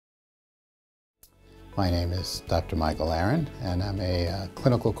My name is Dr. Michael Aaron, and I'm a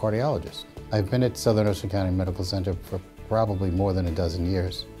clinical cardiologist. I've been at Southern Ocean County Medical Center for probably more than a dozen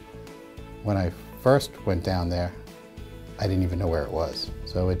years. When I first went down there, I didn't even know where it was.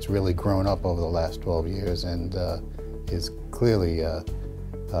 So it's really grown up over the last 12 years and is clearly a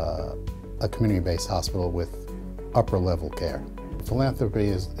community-based hospital with upper-level care. Philanthropy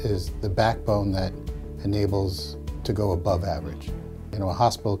is the backbone that enables to go above average. You know, a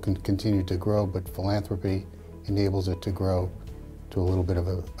hospital can continue to grow, but philanthropy enables it to grow to a little bit of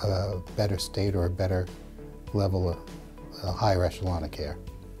a better state or a better level, a higher echelon of care.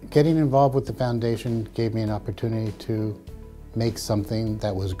 Getting involved with the foundation gave me an opportunity to make something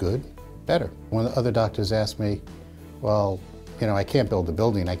that was good better. One of the other doctors asked me, well, you know, I can't build a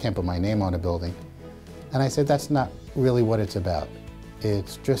building, I can't put my name on a building. And I said, that's not really what it's about.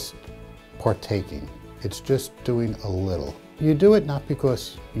 It's just partaking. It's just doing a little. You do it not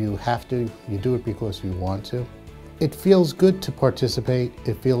because you have to, you do it because you want to. It feels good to participate.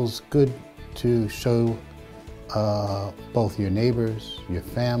 It feels good to show both your neighbors, your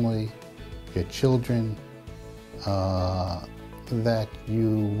family, your children, that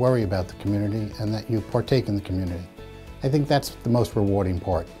you worry about the community and that you partake in the community. I think that's the most rewarding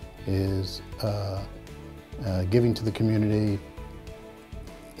part, is giving to the community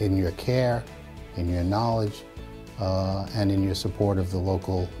in your care, in your knowledge, and in your support of the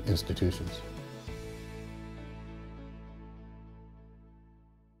local institutions.